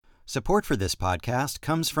Support for this podcast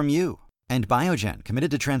comes from you. And Biogen, committed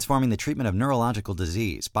to transforming the treatment of neurological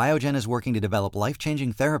disease. Biogen is working to develop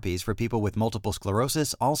life-changing therapies for people with multiple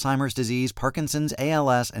sclerosis, Alzheimer's disease, Parkinson's,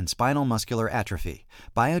 ALS, and spinal muscular atrophy.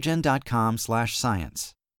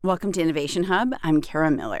 Biogen.com/science. Welcome to Innovation Hub. I'm Kara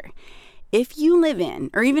Miller. If you live in,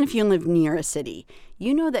 or even if you live near a city,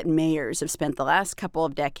 you know that mayors have spent the last couple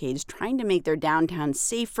of decades trying to make their downtown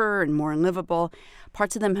safer and more livable.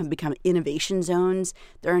 Parts of them have become innovation zones.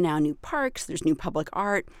 There are now new parks, there's new public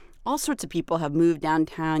art. All sorts of people have moved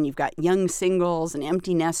downtown. You've got young singles and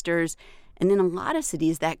empty nesters. And in a lot of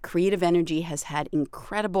cities, that creative energy has had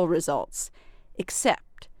incredible results.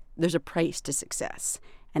 Except there's a price to success.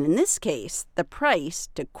 And in this case, the price,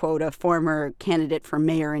 to quote a former candidate for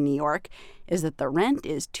mayor in New York, is that the rent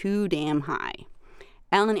is too damn high.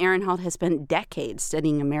 Alan Ehrenhold has spent decades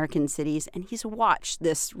studying American cities, and he's watched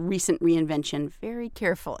this recent reinvention very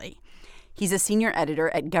carefully. He's a senior editor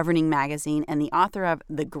at Governing Magazine and the author of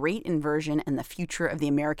The Great Inversion and the Future of the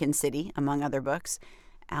American City, among other books.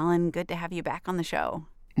 Alan, good to have you back on the show.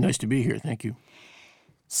 Nice to be here. Thank you.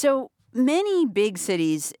 So, many big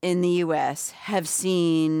cities in the U.S. have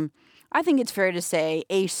seen, I think it's fair to say,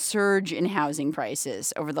 a surge in housing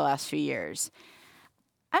prices over the last few years.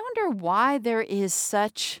 I wonder why there is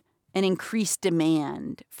such an increased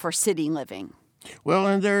demand for city living. Well,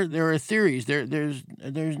 and there are theories. There's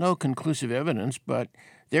no conclusive evidence, but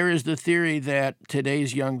there is the theory that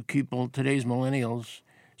today's young people, today's millennials,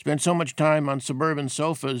 spend so much time on suburban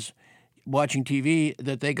sofas watching TV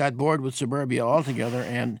that they got bored with suburbia altogether,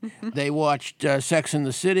 and they watched Sex and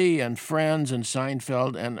the City and Friends and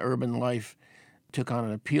Seinfeld, and urban life took on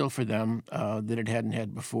an appeal for them that it hadn't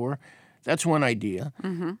had before. That's one idea.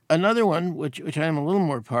 Mm-hmm. Another one, which I'm a little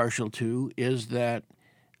more partial to, is that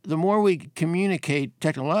the more we communicate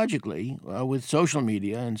technologically with social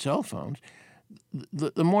media and cell phones,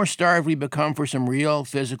 the more starved we become for some real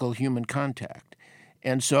physical human contact.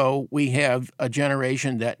 And so we have a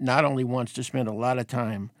generation that not only wants to spend a lot of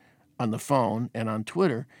time on the phone and on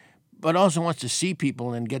Twitter, but also wants to see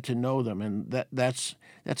people and get to know them. And that's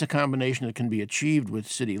a combination that can be achieved with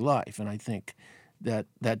city life. And I think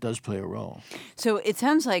that does play a role. So it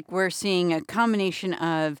sounds like we're seeing a combination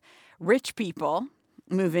of rich people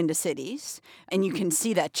move into cities, and you can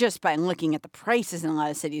see that just by looking at the prices in a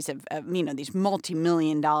lot of cities of these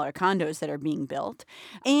multi-million-dollar condos that are being built,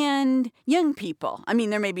 and young people. I mean,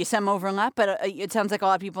 there may be some overlap, but it sounds like a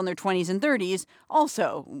lot of people in their 20s and 30s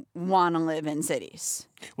also want to live in cities.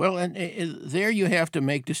 Well, and there you have to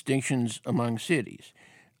make distinctions among cities.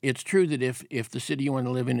 It's true that if the city you want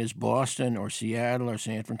to live in is Boston or Seattle or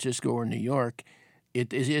San Francisco or New York,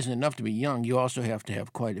 it isn't enough to be young. You also have to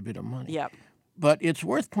have quite a bit of money. Yep. But it's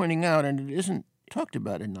worth pointing out, and it isn't talked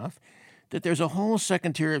about enough, that there's a whole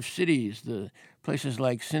second tier of cities, the places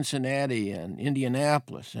like Cincinnati and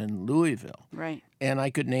Indianapolis and Louisville. Right. And I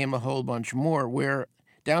could name a whole bunch more where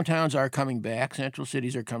downtowns are coming back, central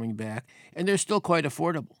cities are coming back, and they're still quite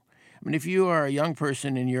affordable. I mean, if you are a young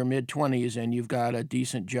person in your mid-20s and you've got a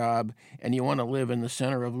decent job and you want to live in the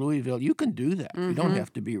center of Louisville, you can do that. Mm-hmm. You don't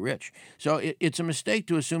have to be rich. So it's a mistake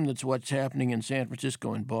to assume that's what's happening in San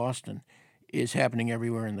Francisco and Boston is happening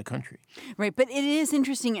everywhere in the country. Right, but it is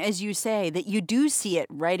interesting, as you say, that you do see it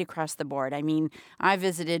right across the board. I mean, I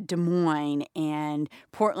visited Des Moines and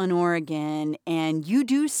Portland, Oregon, and you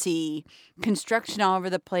do see construction all over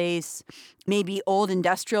the place, maybe old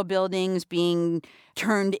industrial buildings being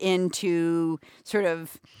turned into sort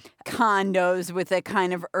of condos with a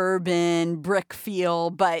kind of urban brick feel,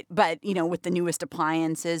 but with the newest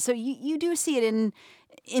appliances. So you do see it in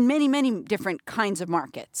many, many different kinds of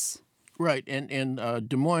markets. Right, and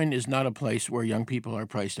Des Moines is not a place where young people are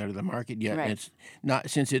priced out of the market yet. Right. It's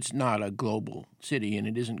not, since it's not a global city, and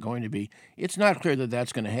it isn't going to be. It's not clear that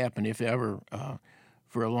that's going to happen, if ever,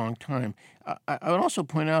 for a long time. I would also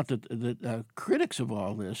point out that the critics of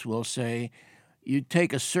all this will say, you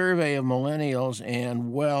take a survey of millennials,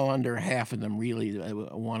 and well under half of them really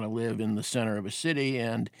want to live in the center of a city,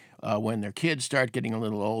 and when their kids start getting a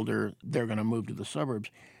little older, they're going to move to the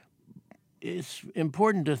suburbs. It's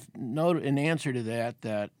important to note in answer to that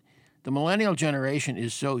the millennial generation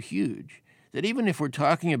is so huge that even if we're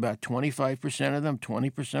talking about 25% of them,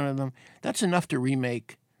 20% of them, that's enough to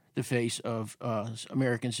remake the face of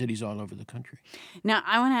American cities all over the country. Now,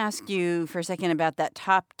 I want to ask you for a second about that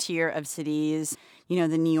top tier of cities,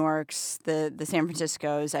 the New Yorks, the San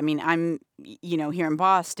Franciscos. I mean, I'm, here in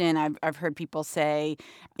Boston, I've heard people say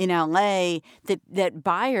in LA that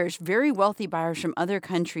buyers, very wealthy buyers from other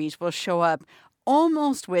countries will show up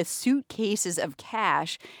almost with suitcases of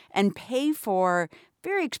cash and pay for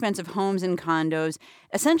very expensive homes and condos,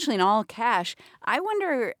 essentially in all cash. I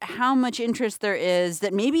wonder how much interest there is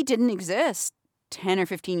that maybe didn't exist 10 or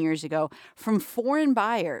 15 years ago from foreign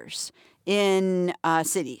buyers in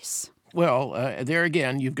cities. Well, there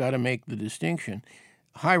again, you've got to make the distinction.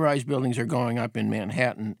 High-rise buildings are going up in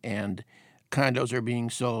Manhattan, and condos are being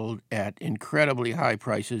sold at incredibly high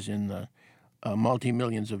prices in the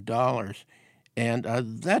multi-millions of dollars. And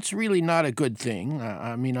that's really not a good thing.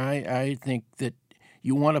 I think that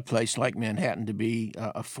you want a place like Manhattan to be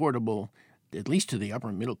affordable, at least to the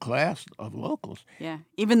upper middle class of locals. Yeah.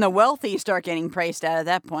 Even the wealthy start getting priced out at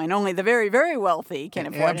that point. Only the very, very wealthy can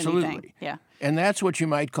afford anything. Yeah. And that's what you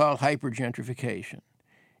might call hypergentrification.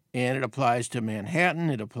 And it applies to Manhattan,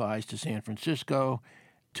 it applies to San Francisco,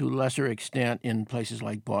 to a lesser extent in places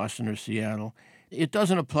like Boston or Seattle. It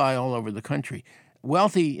doesn't apply all over the country.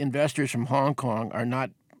 Wealthy investors from Hong Kong are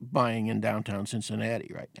not buying in downtown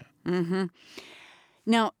Cincinnati right now. Mm-hmm.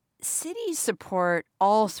 Now, cities support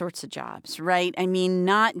all sorts of jobs, right? I mean,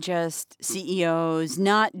 not just CEOs,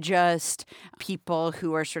 not just people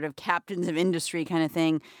who are sort of captains of industry kind of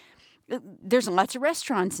thing. There's lots of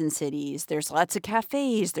restaurants in cities. There's lots of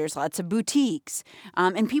cafes. There's lots of boutiques.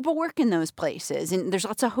 And people work in those places. And there's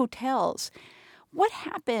lots of hotels. What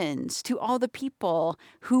happens to all the people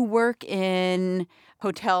who work in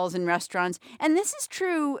hotels and restaurants? And this is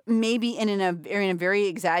true maybe in a very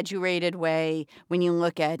exaggerated way when you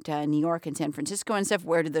look at New York and San Francisco and stuff.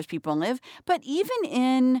 Where do those people live? But even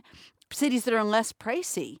in cities that are less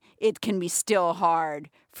pricey, it can be still hard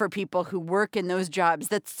for people who work in those jobs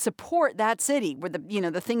that support that city, where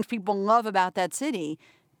the things people love about that city,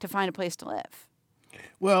 to find a place to live.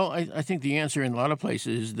 Well, I think the answer in a lot of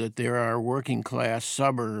places is that there are working-class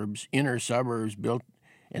suburbs, inner suburbs built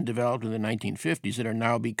and developed in the 1950s that are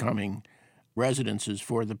now becoming residences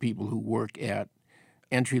for the people who work at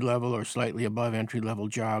entry-level or slightly above entry-level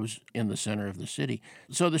jobs in the center of the city.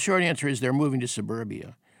 So the short answer is they're moving to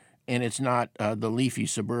suburbia, and it's not the leafy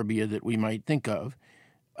suburbia that we might think of.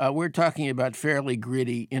 We're talking about fairly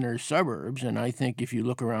gritty inner suburbs, and I think if you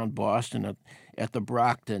look around Boston at the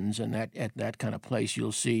Brocktons and at that kind of place,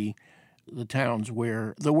 you'll see the towns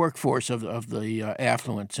where the workforce of the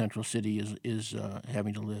affluent central city is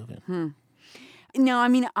having to live in. No, I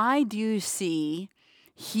mean, I do see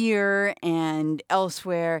here and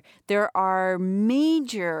elsewhere, there are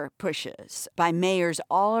major pushes by mayors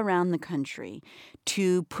all around the country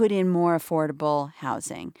to put in more affordable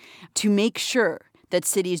housing, to make sure that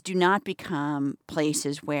cities do not become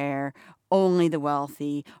places where only the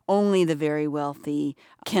wealthy, only the very wealthy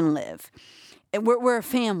can live, where a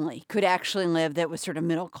family could actually live that was sort of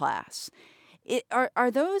middle class. Are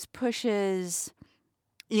those pushes,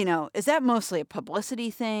 is that mostly a publicity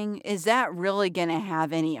thing? Is that really going to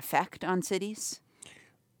have any effect on cities?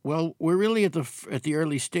 Well, we're really at the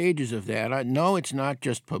early stages of that. No, it's not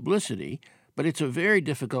just publicity, but it's a very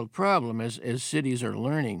difficult problem as cities are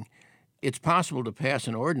learning. It's possible to pass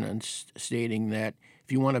an ordinance stating that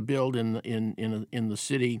if you want to build in the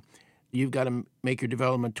city, you've got to make your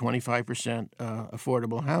development 25%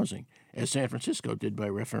 affordable housing, as San Francisco did by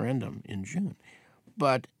referendum in June.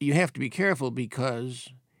 But you have to be careful because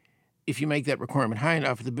if you make that requirement high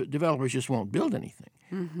enough, the developers just won't build anything.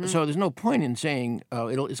 Mm-hmm. So there's no point in saying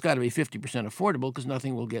it's got to be 50% affordable because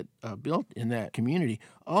nothing will get built in that community.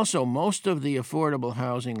 Also, most of the affordable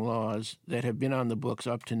housing laws that have been on the books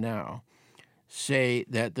up to now say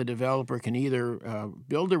that the developer can either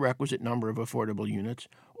build the requisite number of affordable units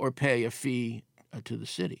or pay a fee to the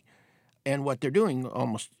city. And what they're doing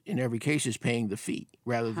almost in every case is paying the fee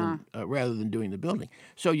rather than doing the building.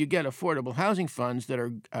 So you get affordable housing funds that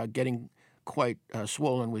are getting quite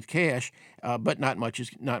swollen with cash, but not much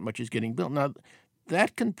is getting built. Now,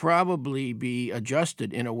 that can probably be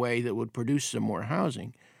adjusted in a way that would produce some more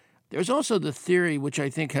housing. There's also the theory, which I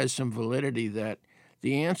think has some validity, that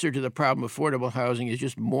the answer to the problem of affordable housing is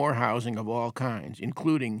just more housing of all kinds,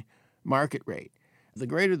 including market rate. The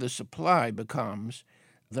greater the supply becomes,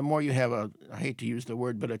 the more you have I hate to use the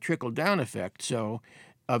word, but a trickle-down effect. So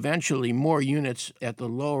eventually more units at the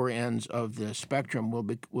lower ends of the spectrum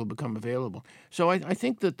will become available. So I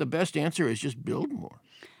think that the best answer is just build more.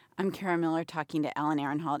 I'm Kara Miller talking to Ellen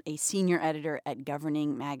Arenholt, a senior editor at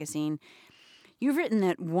Governing Magazine. You've written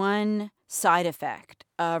that one side effect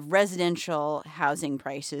of residential housing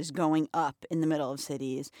prices going up in the middle of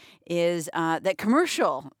cities is that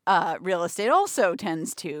commercial real estate also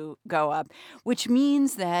tends to go up, which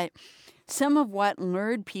means that some of what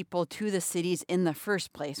lured people to the cities in the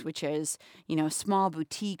first place, which is, small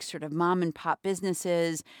boutiques, sort of mom and pop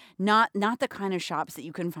businesses, not the kind of shops that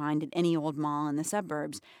you can find at any old mall in the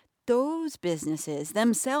suburbs, those businesses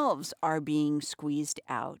themselves are being squeezed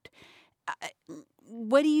out.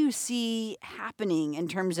 What do you see happening in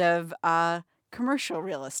terms of commercial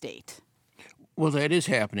real estate? Well, that is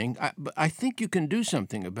happening. But I think you can do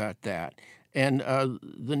something about that. And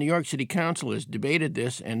the New York City Council has debated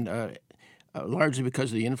this, and largely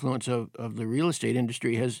because of the influence of the real estate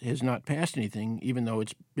industry has not passed anything, even though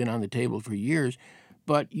it's been on the table for years.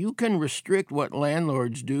 But you can restrict what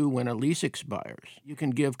landlords do when a lease expires. You can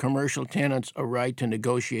give commercial tenants a right to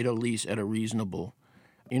negotiate a lease at a reasonable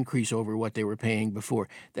increase over what they were paying before.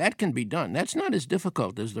 That can be done. That's not as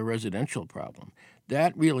difficult as the residential problem.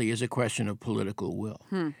 That really is a question of political will.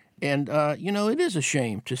 And, it is a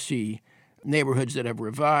shame to see neighborhoods that have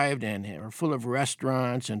revived and are full of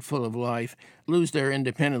restaurants and full of life lose their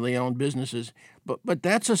independently owned businesses. But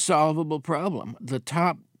that's a solvable problem. The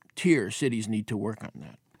top tier cities need to work on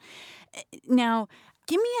that. Now,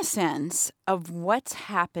 give me a sense of what's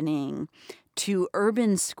happening to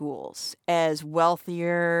urban schools as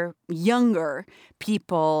wealthier, younger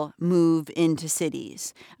people move into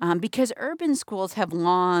cities. Because urban schools have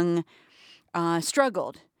long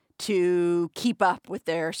struggled to keep up with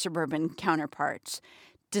their suburban counterparts.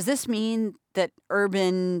 Does this mean that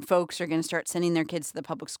urban folks are going to start sending their kids to the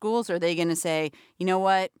public schools, or are they going to say, you know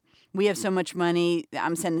what, we have so much money,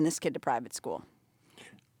 I'm sending this kid to private school?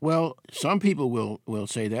 Well, some people will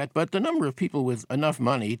say that, but the number of people with enough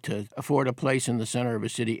money to afford a place in the center of a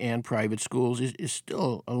city and private schools is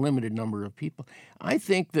still a limited number of people. I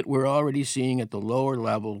think that we're already seeing at the lower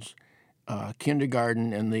levels,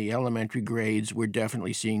 kindergarten and the elementary grades, we're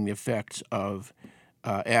definitely seeing the effects of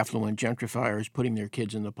affluent gentrifiers putting their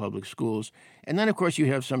kids in the public schools. And then, of course, you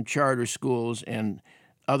have some charter schools and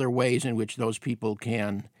other ways in which those people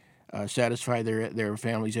can satisfy their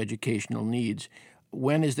family's educational needs.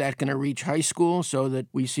 When is that going to reach high school so that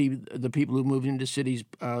we see the people who move into cities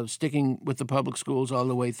sticking with the public schools all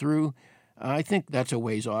the way through? I think that's a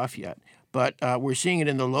ways off yet. But we're seeing it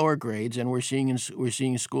in the lower grades, and we're seeing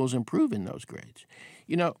schools improve in those grades.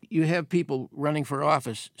 You have people running for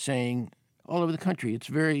office saying all over the country, it's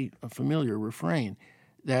very familiar refrain,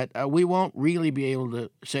 that we won't really be able to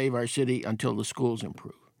save our city until the schools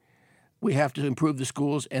improve. We have to improve the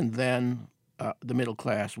schools, and then the middle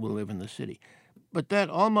class will live in the city. But that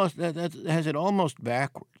has it almost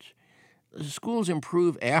backwards. The schools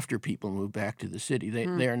improve after people move back to the city.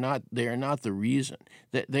 They are not the reason.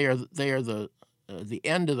 They are the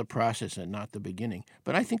end of the process and not the beginning.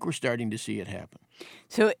 But I think we're starting to see it happen.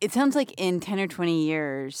 So it sounds like in 10 or 20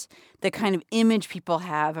 years, the kind of image people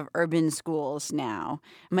have of urban schools now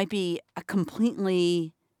might be a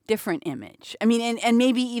completely different image. I mean, and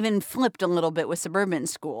maybe even flipped a little bit with suburban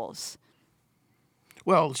schools.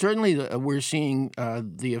 Well, certainly we're seeing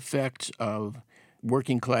the effects of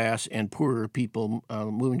working class and poorer people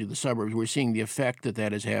moving to the suburbs. We're seeing the effect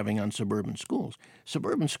that is having on suburban schools.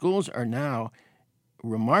 Suburban schools are now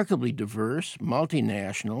remarkably diverse,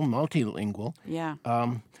 multinational, multilingual. Yeah.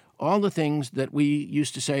 All the things that we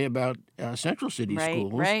used to say about central city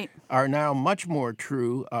schools are now much more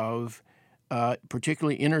true of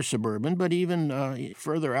particularly inner suburban, but even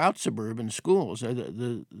further out suburban schools.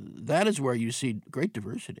 That is where you see great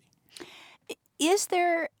diversity. Is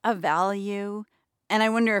there a value, and I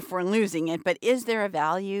wonder if we're losing it, but is there a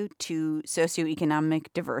value to socioeconomic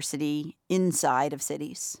diversity inside of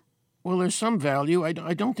cities? Well, there's some value. I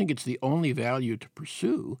don't think it's the only value to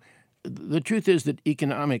pursue. The truth is that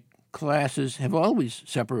economic classes have always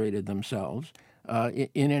separated themselves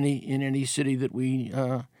in any city that we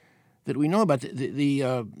know about.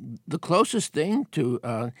 The closest thing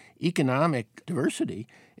to economic diversity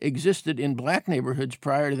existed in black neighborhoods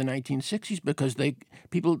prior to the 1960s because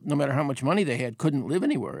people, no matter how much money they had, couldn't live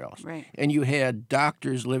anywhere else. Right. And you had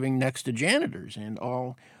doctors living next to janitors and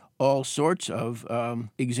all sorts of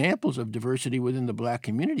examples of diversity within the black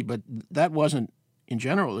community. But that wasn't, in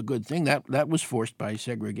general, a good thing. That was forced by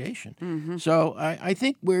segregation. Mm-hmm. So I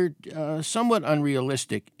think we're somewhat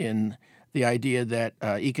unrealistic in the idea that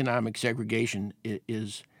economic segregation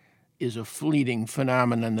is a fleeting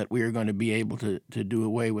phenomenon that we are going to be able to do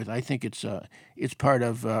away with. I think it's part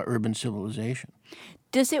of urban civilization.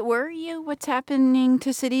 Does it worry you what's happening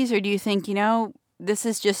to cities, or do you think, this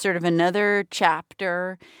is just sort of another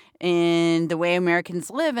chapter in the way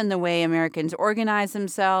Americans live and the way Americans organize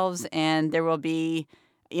themselves, and there will be,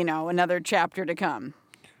 another chapter to come?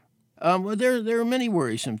 Well, there are many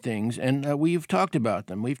worrisome things, and we've talked about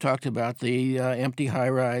them. We've talked about the empty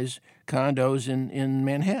high-rise condos in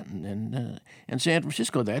Manhattan and San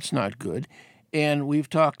Francisco. That's not good. And we've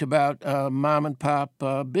talked about mom and pop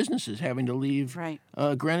businesses having to leave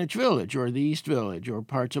Greenwich Village or the East Village or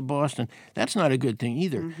parts of Boston. That's not a good thing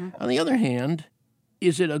either. Mm-hmm. On the other hand,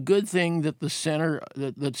 is it a good thing that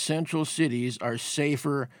that central cities are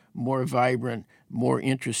safer, more vibrant, more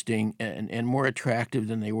interesting, and more attractive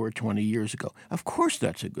than they were 20 years ago? Of course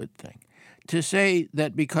that's a good thing. To say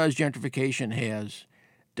that because gentrification has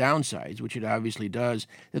downsides, which it obviously does,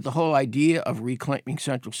 that the whole idea of reclaiming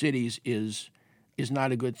central cities is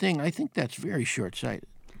not a good thing, I think that's very short-sighted.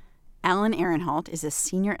 Alan Ehrenhalt is a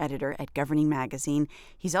senior editor at Governing Magazine.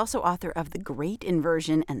 He's also author of The Great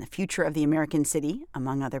Inversion and the Future of the American City,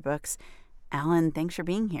 among other books. Alan, thanks for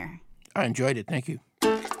being here. I enjoyed it. Thank you.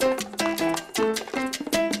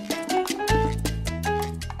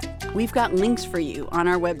 We've got links for you on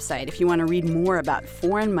our website if you want to read more about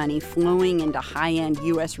foreign money flowing into high-end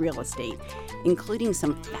U.S. real estate, including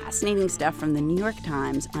some fascinating stuff from the New York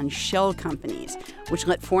Times on shell companies, which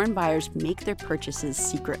let foreign buyers make their purchases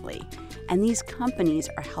secretly. And these companies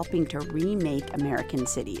are helping to remake American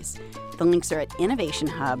cities. The links are at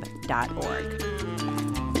innovationhub.org.